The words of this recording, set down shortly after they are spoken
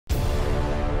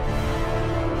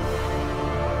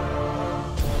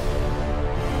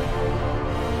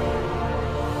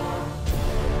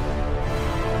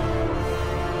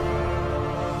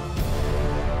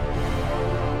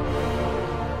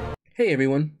Hey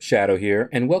everyone, Shaedow here,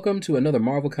 and welcome to another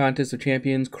Marvel Contest of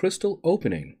Champions crystal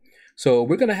opening. So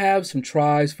we're going to have some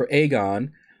tries for Aegon,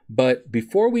 but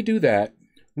before we do that,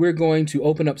 we're going to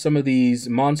open up some of these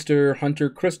Monster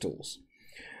Hunter crystals.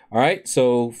 Alright,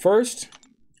 so first,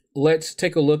 let's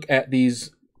take a look at these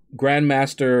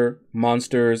Grandmaster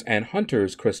Monsters and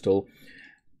Hunters crystal.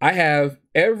 I have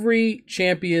every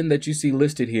champion that you see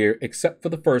listed here except for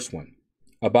the first one,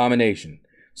 Abomination.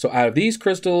 So out of these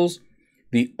crystals,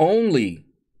 the only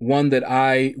one that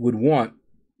I would want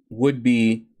would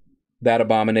be that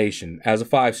Abomination as a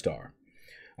 5-star.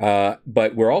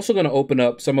 But we're also going to open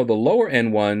up some of the lower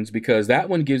end ones because that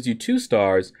one gives you 2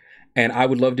 stars, and I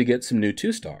would love to get some new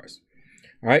 2 stars.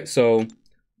 All right, so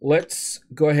let's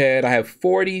go ahead. I have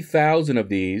 40,000 of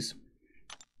these.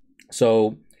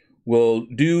 So we'll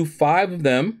do 5 of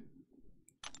them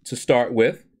to start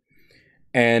with,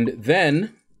 and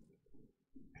then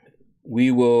we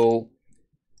will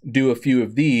do a few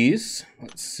of these.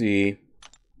 Let's see.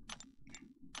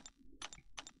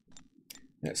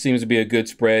 That seems to be a good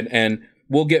spread, and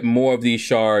we'll get more of these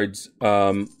shards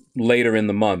later in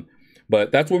the month.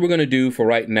 But that's what we're going to do for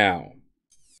right now.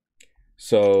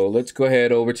 So let's go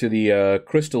ahead over to the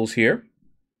crystals here.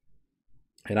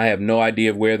 And I have no idea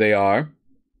of where they are.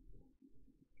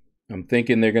 I'm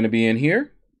thinking they're going to be in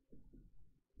here.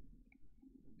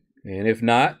 And if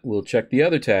not, we'll check the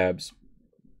other tabs.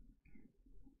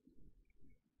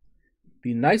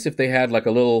 Be nice if they had like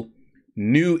a little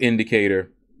new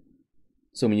indicator.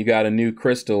 So when you got a new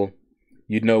crystal,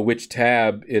 you'd know which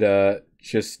tab it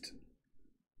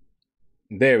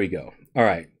there we go. All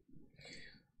right.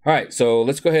 All right, so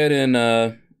let's go ahead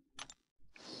and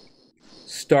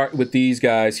start with these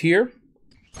guys here.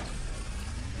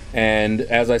 And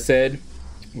as I said,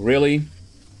 really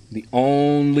the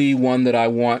only one that I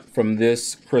want from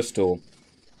this crystal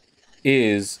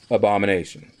is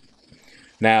Abomination.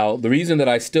 Now, the reason that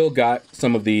I still got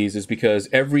some of these is because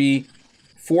every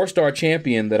 4-star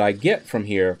champion that I get from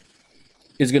here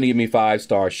is going to give me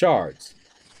 5-star shards.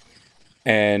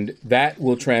 And that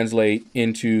will translate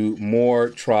into more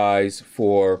tries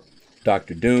for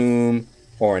Dr. Doom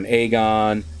or an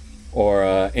Aegon or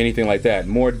anything like that.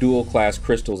 More dual class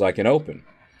crystals I can open.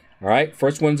 All right,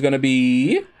 first one's going to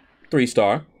be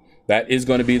 3-star. That is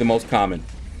going to be the most common.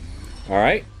 All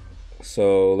right.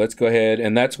 So let's go ahead,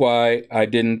 and that's why I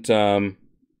didn't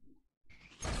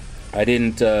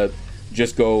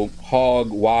just go hog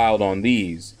wild on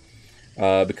these,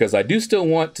 because I do still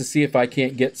want to see if I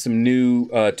can't get some new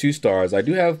 2-stars. I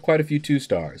do have quite a few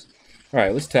 2-stars. All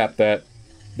right, let's tap that.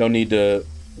 Don't need to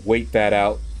wait that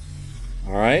out.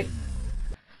 All right.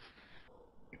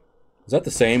 Is that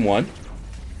the same one?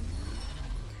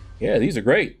 Yeah, these are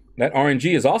great. That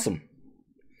RNG is awesome.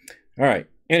 All right.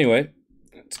 Anyway.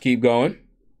 Let's keep going.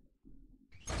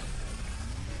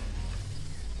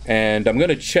 And I'm going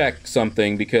to check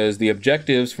something because the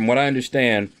objectives, from what I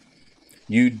understand,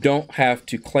 you don't have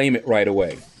to claim it right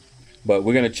away. But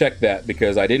we're going to check that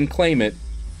because I didn't claim it.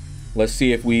 Let's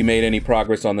see if we made any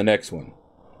progress on the next one.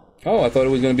 Oh, I thought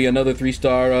it was going to be another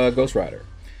 3-star Ghost Rider.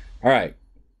 All right.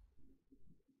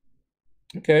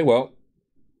 Okay, well,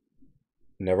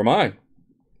 never mind.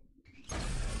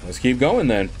 Let's keep going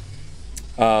then.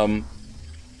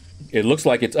 It looks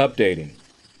like it's updating.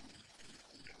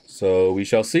 So we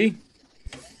shall see.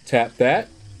 Tap that.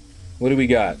 What do we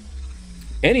got?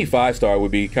 Any 5-star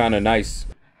would be kind of nice.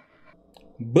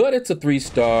 But it's a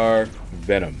 3-star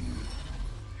Venom.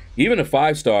 Even a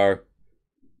 5-star,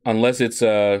 unless it's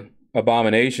a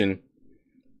Abomination,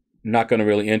 not going to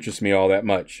really interest me all that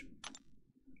much.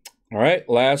 All right,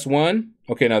 last one.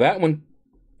 Okay, now that one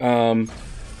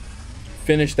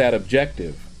finished that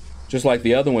objective, just like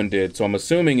the other one did. So I'm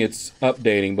assuming it's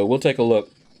updating, but we'll take a look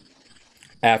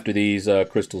after these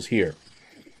crystals here.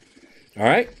 All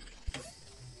right.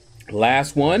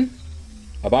 Last one.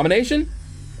 Abomination?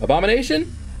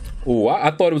 Abomination? Ooh,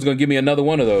 I thought it was going to give me another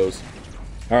one of those.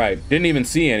 All right. Didn't even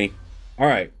see any. All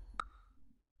right.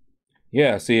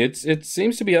 Yeah, see, it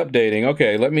seems to be updating.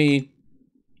 Okay, let me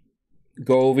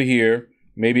go over here.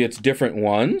 Maybe it's different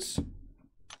ones.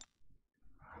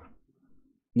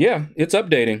 Yeah, it's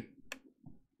updating.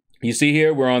 You see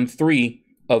here, we're on 3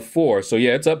 of 4. So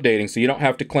yeah, it's updating, so you don't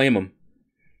have to claim them.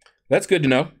 That's good to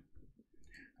know.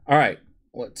 All right,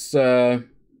 let's grab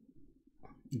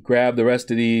the rest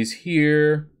of these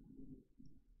here.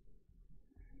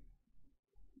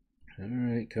 All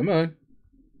right, come on.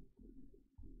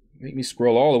 Make me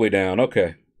scroll all the way down.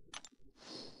 Okay.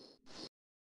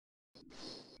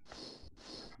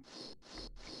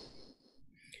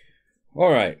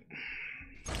 All right.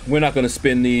 We're not going to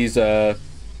spin these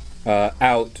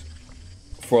out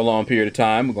for a long period of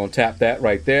time. We're going to tap that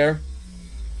right there.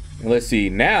 And let's see.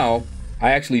 Now,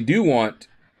 I actually do want...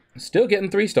 Still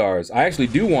getting 3 stars. I actually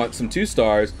do want some 2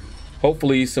 stars.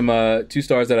 Hopefully some 2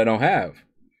 stars that I don't have.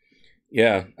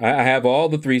 Yeah, I have all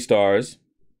the 3 stars.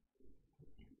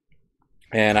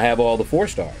 And I have all the 4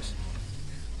 stars.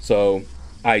 So,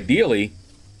 ideally,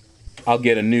 I'll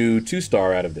get a new 2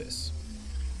 star out of this.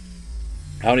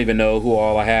 I don't even know who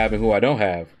all I have and who I don't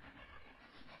have.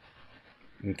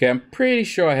 Okay, I'm pretty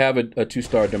sure I have a 2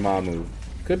 star Dormammu.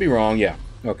 Could be wrong, yeah.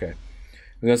 Okay.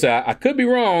 I was gonna say, I could be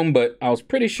wrong, but I was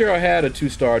pretty sure I had a 2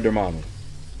 star Dormammu.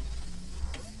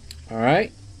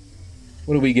 Alright.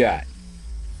 What do we got?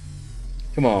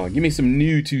 Come on, give me some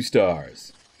new 2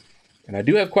 stars. And I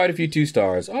do have quite a few 2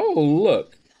 stars. Oh,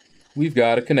 look. We've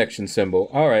got a connection symbol.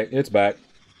 Alright, it's back.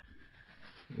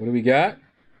 What do we got?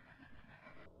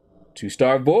 2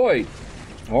 star Void.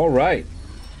 Alright.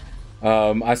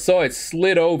 I saw it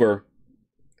slid over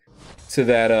to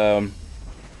that,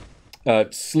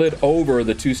 slid over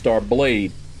the 2 star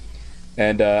Blade.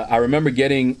 And I remember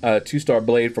getting a 2 star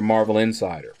Blade from Marvel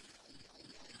Insider.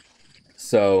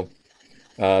 So,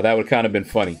 that would kind of been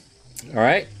funny.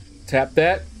 Alright, tap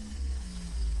that.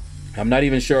 I'm not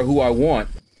even sure who I want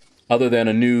other than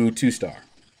a new 2 star.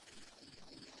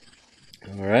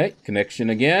 Alright, connection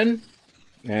again.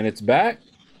 And it's back.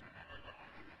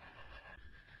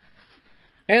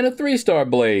 And a 3 star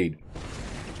Blade.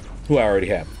 Who I already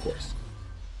have, of course.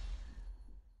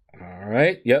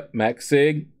 Alright, yep, Max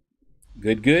Sig.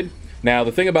 Good, good. Now,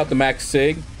 the thing about the Max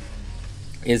Sig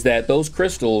is that those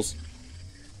crystals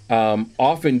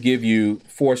often give you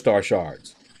 4 star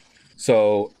shards.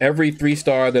 So every 3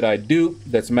 star that I do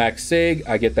that's Max Sig,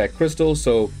 I get that crystal.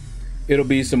 So it'll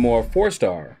be some more 4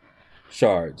 star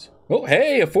shards. Oh,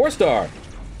 hey, a 4 star.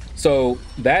 So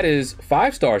that is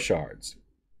 5 star shards.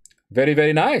 Very,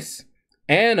 very nice.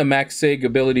 And a Max Sig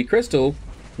ability crystal,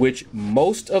 which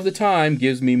most of the time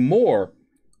gives me more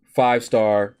 5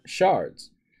 star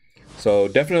shards. So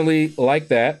definitely like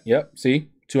that. Yep, see,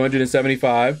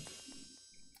 275.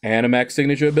 And a Max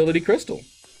Signature ability crystal.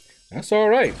 That's all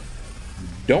right.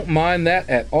 Don't mind that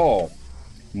at all.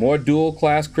 More dual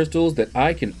class crystals that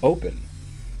I can open.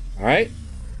 All right.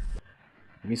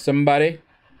 Give me somebody.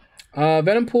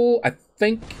 Venompool, I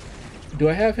think. Do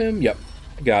I have him? Yep,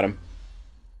 I got him.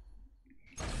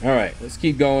 All right, let's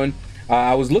keep going.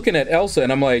 I was looking at Elsa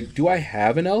and I'm like, do I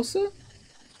have an Elsa?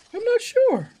 I'm not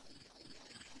sure.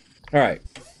 All right,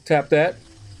 tap that.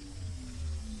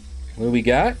 What do we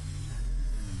got?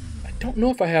 I don't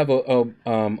know if I have a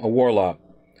Warlock.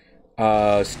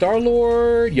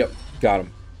 Star-Lord, yep, got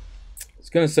him. I was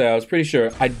gonna say, I was pretty sure.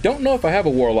 I don't know if I have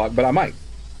a Warlock, but I might.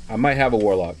 I might have a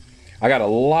Warlock. I got a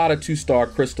lot of 2 star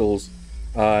crystals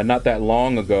not that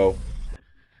long ago.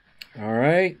 All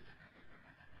right.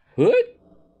 Hood?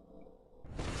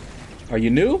 Are you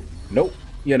new? Nope,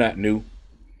 you're not new.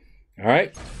 All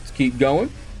right, let's keep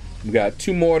going. We got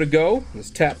 2 more to go. Let's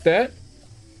tap that.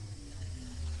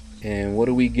 And what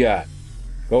do we got?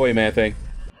 Go away, man thing.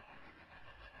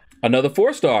 Another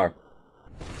 4 star.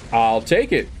 I'll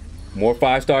take it. More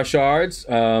 5 star shards.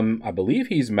 I believe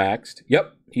he's maxed.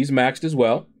 Yep, he's maxed as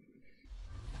well.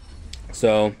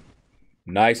 So,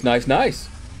 nice, nice, nice.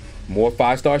 More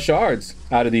 5 star shards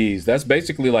out of these. That's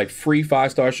basically like free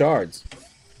 5 star shards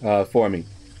for me.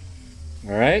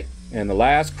 All right, and the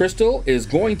last crystal is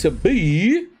going to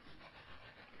be...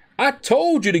 I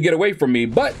told you to get away from me,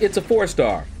 but it's a 4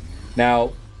 star.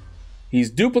 Now, he's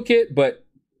duplicate, but...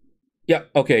 yeah,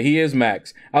 okay, he is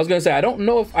max. I was going to say, I don't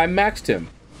know if I maxed him.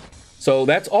 So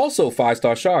that's also 5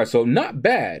 star shards. So not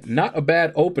bad. Not a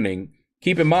bad opening.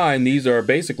 Keep in mind, these are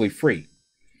basically free.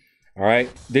 All right.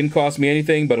 Didn't cost me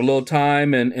anything but a little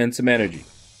time and some energy.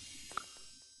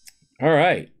 All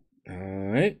right. All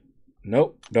right.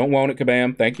 Nope. Don't want it,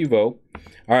 Kabam. Thank you, Vo.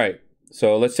 All right.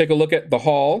 So let's take a look at the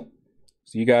haul.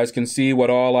 So you guys can see what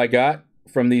all I got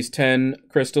from these 10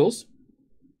 crystals.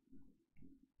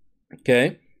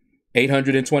 Okay.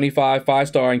 825 5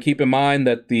 star. And keep in mind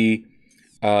that the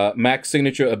Max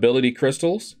Signature ability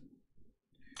crystals,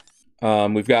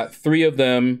 we've got 3 of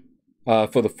them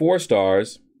for the 4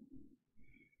 stars,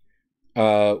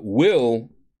 will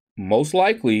most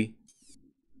likely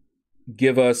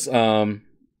give us 5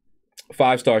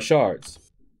 star shards.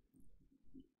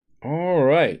 All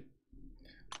right.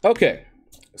 Okay.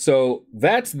 So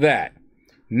that's that.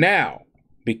 Now,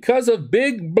 because of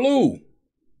Big Blue,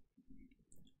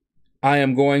 I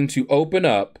am going to open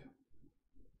up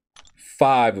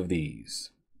 5 of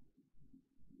these.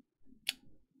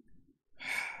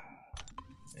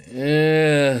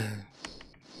 All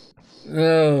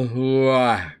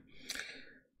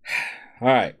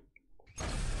right.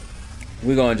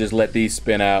 We're going to just let these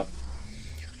spin out.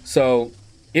 So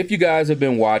if you guys have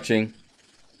been watching,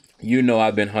 you know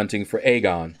I've been hunting for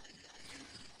Aegon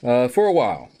for a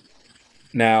while.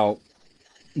 Now,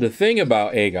 the thing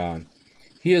about Aegon,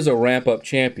 he is a ramp-up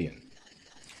champion.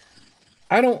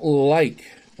 I don't like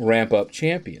ramp-up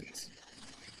champions.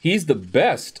 He's the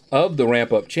best of the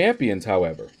ramp-up champions,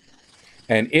 however.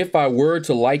 And if I were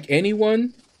to like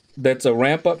anyone that's a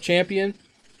ramp-up champion,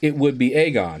 it would be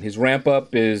Aegon. His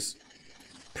ramp-up is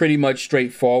pretty much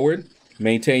straightforward.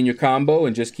 Maintain your combo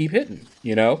and just keep hitting,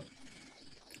 you know?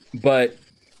 But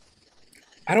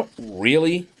I don't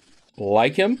really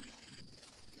like him.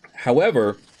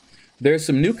 However, there's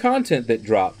some new content that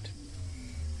dropped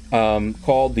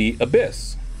called the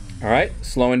Abyss. All right,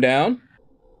 slowing down.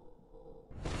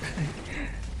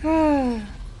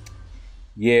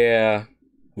 Yeah,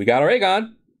 we got our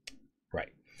Aegon. Right.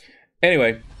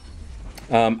 Anyway,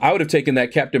 I would have taken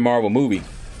that Captain Marvel movie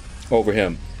over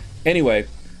him. Anyway,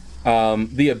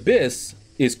 the Abyss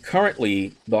is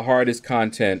currently the hardest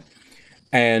content.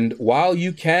 And while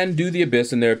you can do the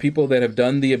Abyss, and there are people that have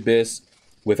done the Abyss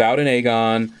without an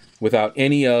Aegon, without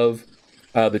any of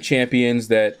the champions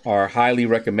that are highly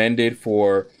recommended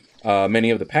for many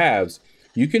of the paths,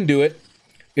 you can do it.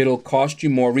 It'll cost you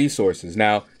more resources.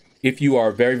 Now, if you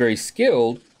are very, very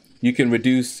skilled, you can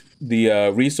reduce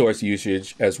the resource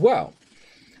usage as well.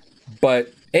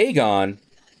 But Aegon,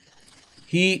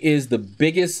 he is the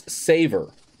biggest saver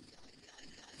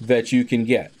that you can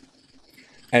get.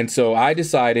 And so I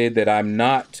decided that I'm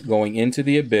not going into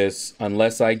the Abyss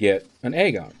unless I get an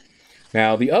Aegon.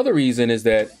 Now, the other reason is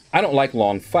that I don't like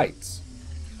long fights.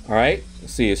 All right,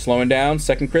 let's see, it's slowing down.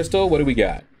 Second crystal, what do we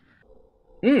got?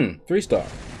 3-star.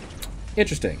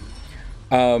 Interesting.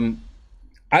 I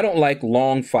don't like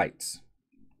long fights.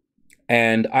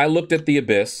 And I looked at the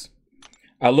Abyss.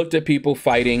 I looked at people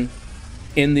fighting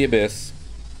in the Abyss.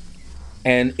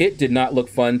 And it did not look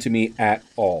fun to me at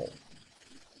all.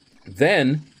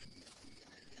 Then,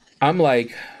 I'm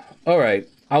like, all right,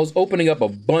 I was opening up a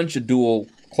bunch of dual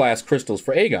class crystals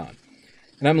for Aegon.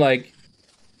 And I'm like,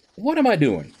 what am I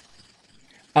doing?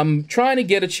 I'm trying to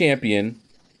get a champion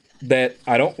that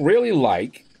I don't really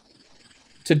like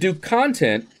to do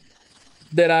content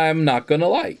that I'm not going to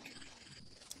like.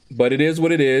 But it is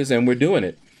what it is, and we're doing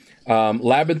it.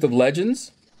 Labyrinth of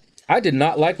Legends. I did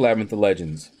not like Labyrinth of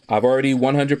Legends. I've already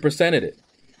 100%ed it.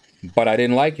 But I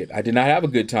didn't like it. I did not have a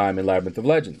good time in Labyrinth of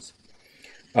Legends.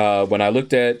 When I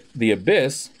looked at the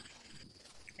Abyss,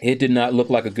 it did not look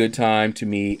like a good time to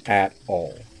me at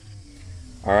all.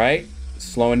 All right,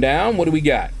 slowing down. What do we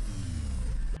got?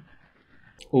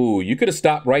 Ooh, you could have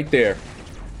stopped right there.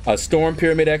 A Storm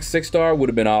Pyramid X 6-star would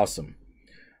have been awesome.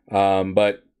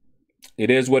 But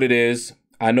it is what it is.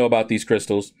 I know about these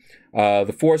crystals.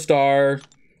 The 4-star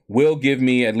will give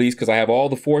me, at least because I have all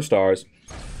the 4-stars,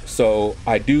 so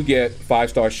I do get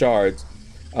 5-star shards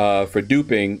for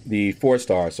duping the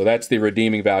 4-star. So that's the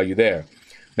redeeming value there.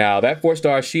 Now, that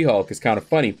 4-star She-Hulk is kind of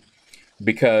funny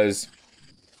because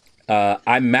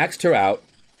I maxed her out.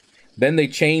 Then they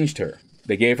changed her.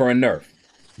 They gave her a nerf.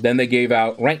 Then they gave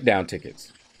out rank down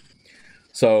tickets.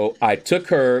 So I took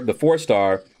her, the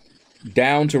 4-star,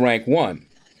 down to rank 1.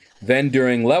 Then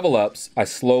during level ups, I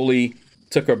slowly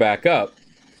took her back up.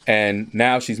 And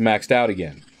now she's maxed out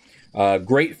again.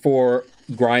 Great for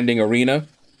grinding arena.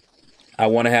 I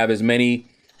want to have as many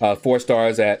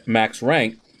 4-stars at max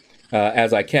rank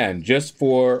as I can, just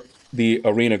for the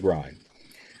arena grind.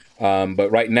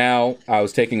 But right now, I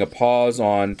was taking a pause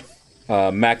on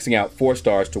maxing out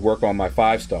 4-stars to work on my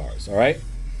 5-stars. All right,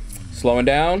 slowing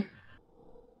down.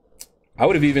 I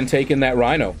would have even taken that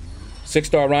Rhino,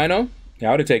 6-star Rhino. Yeah,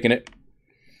 I would have taken it.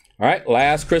 All right,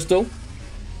 last crystal.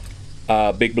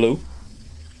 Big Blue.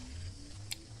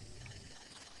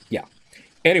 Yeah.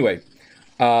 Anyway,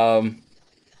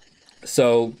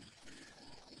 so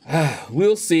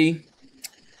we'll see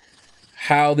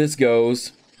how this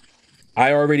goes.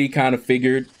 I already kind of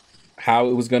figured how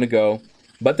it was going to go,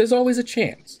 but there's always a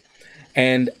chance.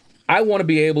 And I want to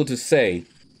be able to say,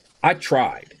 I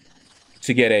tried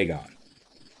to get Aegon.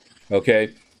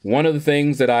 Okay? One of the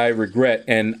things that I regret,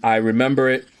 and I remember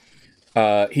it,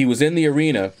 he was in the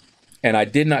arena, and I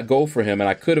did not go for him, and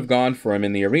I could have gone for him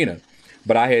in the arena.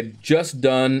 But I had just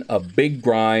done a big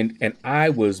grind, and I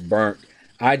was burnt.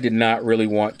 I did not really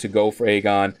want to go for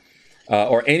Aegon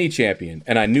or any champion,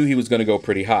 and I knew he was going to go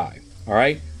pretty high. All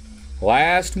right,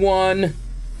 last one.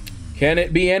 Can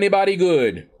it be anybody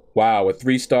good? Wow, a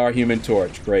 3-star Human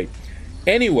Torch. Great.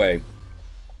 Anyway,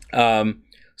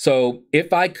 so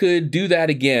if I could do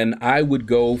that again, I would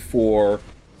go for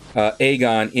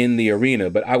Aegon in the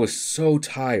arena, but I was so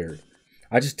tired.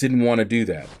 I just didn't want to do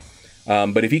that.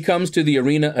 But if he comes to the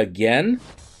arena again,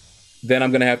 then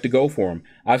I'm going to have to go for him.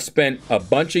 I've spent a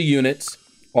bunch of units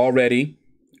already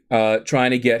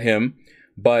trying to get him,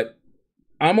 but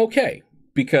I'm okay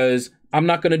because I'm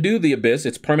not going to do the Abyss.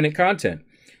 It's permanent content.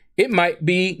 It might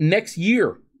be next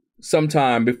year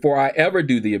sometime before I ever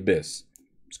do the Abyss.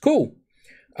 It's cool.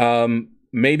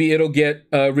 Maybe it'll get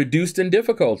reduced in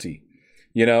difficulty,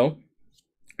 you know?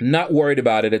 Not worried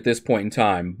about it at this point in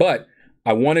time, but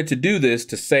I wanted to do this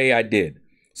to say I did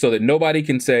so that nobody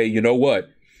can say, you know what,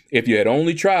 if you had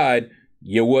only tried,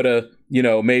 you would have, you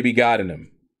know, maybe gotten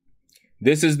him.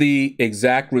 This is the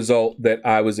exact result that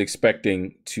I was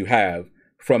expecting to have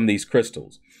from these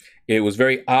crystals. It was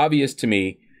very obvious to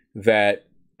me that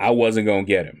I wasn't going to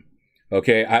get him.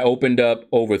 Okay, I opened up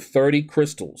over 30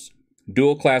 crystals,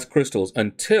 dual class crystals,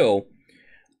 until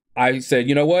I said,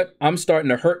 you know what? I'm starting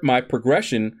to hurt my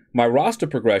progression, my roster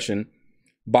progression,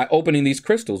 by opening these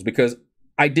crystals because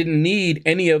I didn't need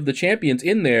any of the champions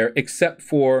in there except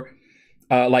for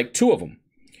like 2 of them.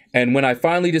 And when I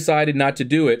finally decided not to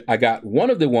do it, I got one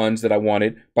of the ones that I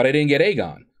wanted, but I didn't get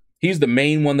Aegon. He's the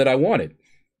main one that I wanted.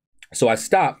 So I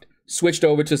stopped, switched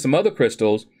over to some other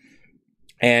crystals,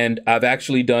 and I've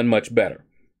actually done much better.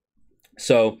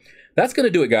 So that's going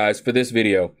to do it, guys, for this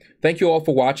video. Thank you all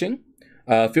for watching.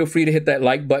 Feel free to hit that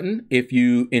like button if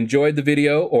you enjoyed the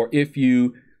video or if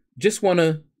you just want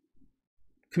to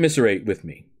commiserate with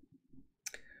me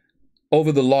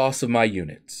over the loss of my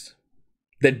units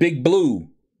that Big Blue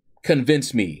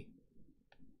convinced me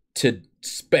to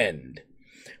spend.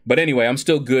 But anyway, I'm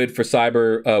still good for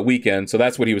Cyber Weekend, so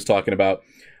that's what he was talking about.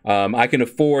 I can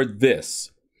afford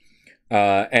this,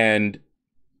 and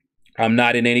I'm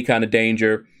not in any kind of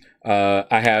danger.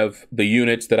 I have the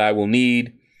units that I will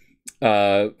need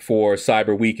for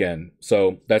Cyber Weekend.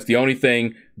 So that's the only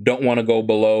thing. Don't want to go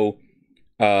below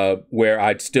where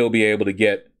I'd still be able to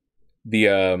get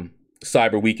the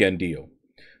Cyber Weekend deal.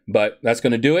 But that's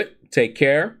going to do it. Take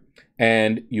care,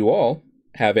 and you all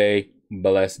have a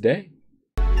blessed day.